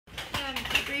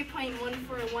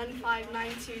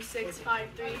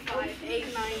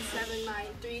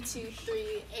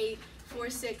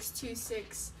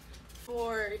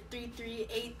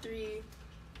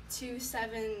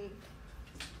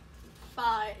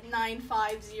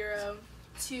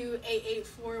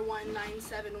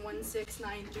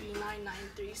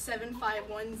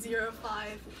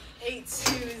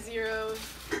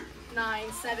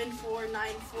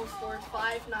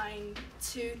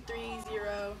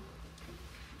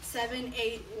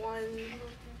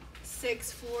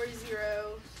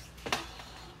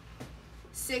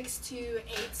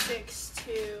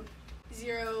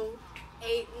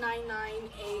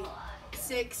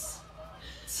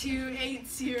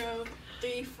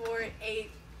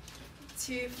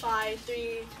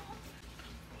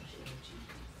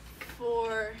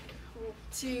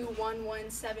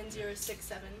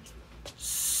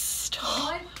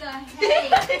Stop. What the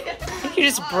heck? You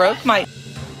just broke my...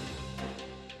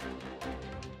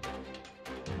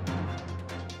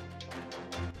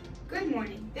 Good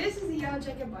morning. This is the Yellow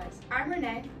Jacket Buzz. I'm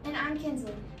Renee. And I'm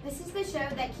Kinsley. This is the show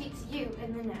that keeps you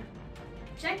in the know.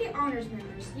 Jacket Honors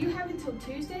members, you have until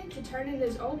Tuesday to turn in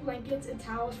those old blankets and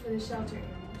towels for the shelter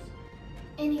animals.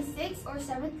 Any 6th or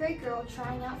 7th grade girl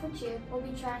trying out for CHIP will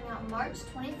be trying out March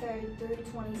 23rd through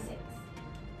 26th.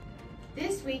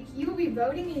 This week, you will be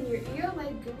voting in your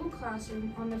ELA Google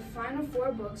Classroom on the final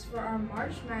 4 books for our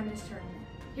March Madness tournament.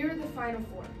 Here are the final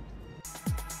 4.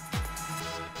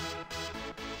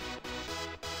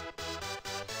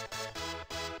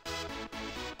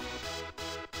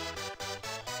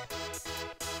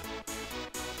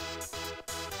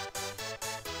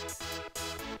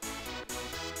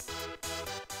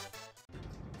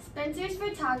 Spencer's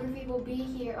Photography will be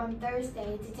here on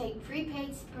Thursday to take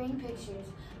prepaid spring pictures.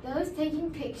 Those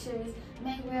taking pictures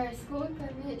may wear a school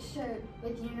appropriate shirt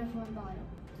with uniform bottom.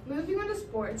 Moving on to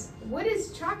sports, what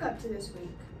is track up to this week?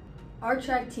 Our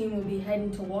track team will be heading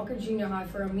to Walker Junior High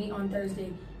for a meet on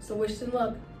Thursday, so wish them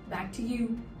luck. Back to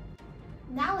you.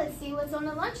 Now let's see what's on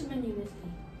the lunch menu this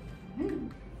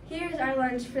week. Here's our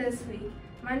lunch for this week.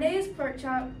 Monday is pork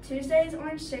chop, Tuesday is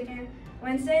orange chicken,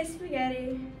 Wednesday is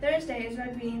spaghetti, Thursday is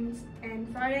red beans, and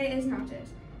Friday is nachos.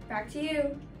 Back to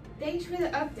you. Thanks for the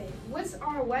update. What's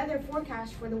our weather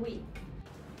forecast for the week?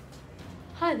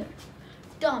 Hi there,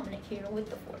 Dominic here with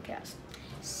the forecast.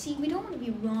 See, we don't want to be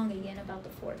wrong again about the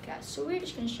forecast, so we're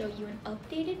just going to show you an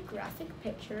updated graphic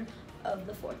picture of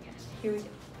the forecast. Here we go.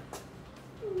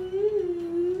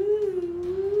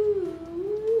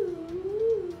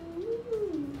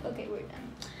 Okay, we're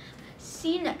done.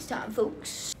 See you next time,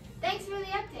 folks. Thanks for the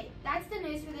update. That's the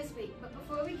news for this week. But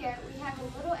before we go, we have a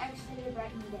little extra to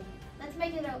brighten the day. Let's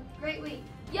make it a great week.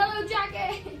 Yellow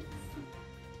Jackets!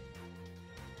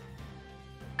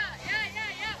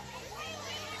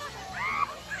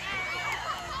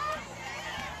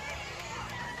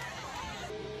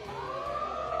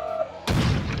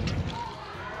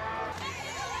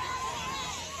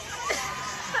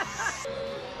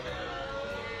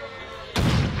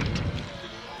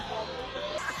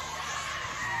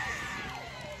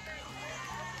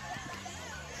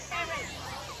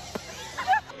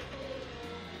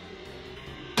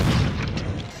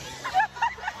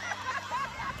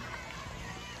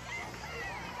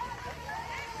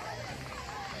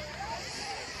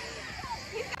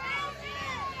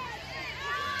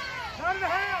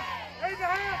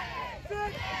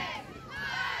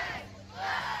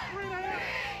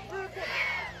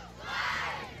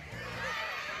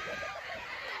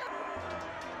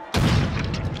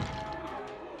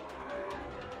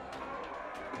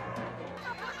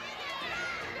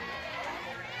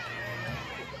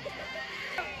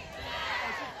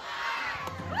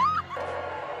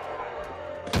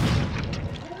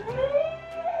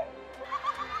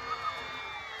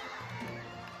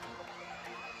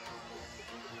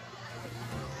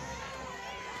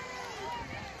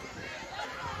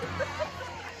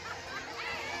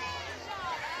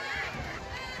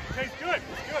 Okay, it's good.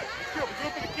 It's good. It's good. We do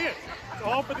it for the kids. It's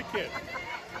all for the kids.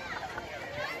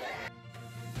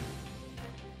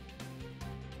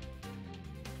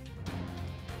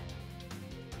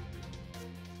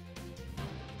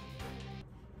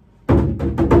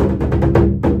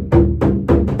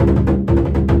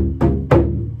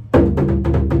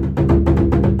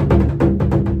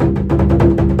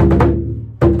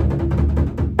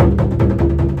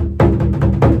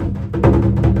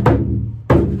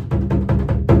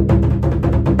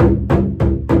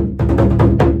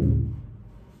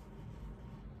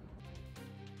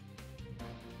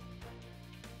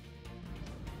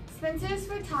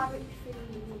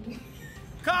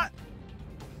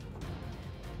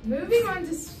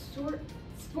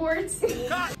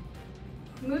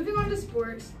 Moving on to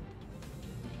sports.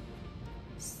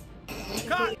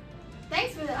 Cut!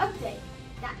 Thanks for the update.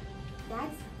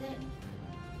 That's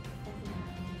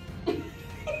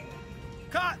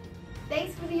Cut!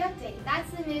 Thanks for the update. That's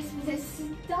the news for this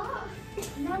stuff.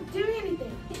 I'm not doing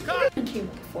anything. Cut! I'm here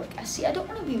with the forecast. See, I don't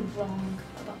want to be wrong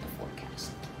about the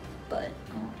forecast, but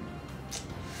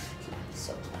yeah,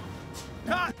 so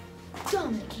Cut!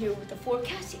 Dominic here with the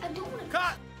forecast. See, I don't want to.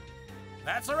 Cut!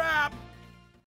 That's a wrap!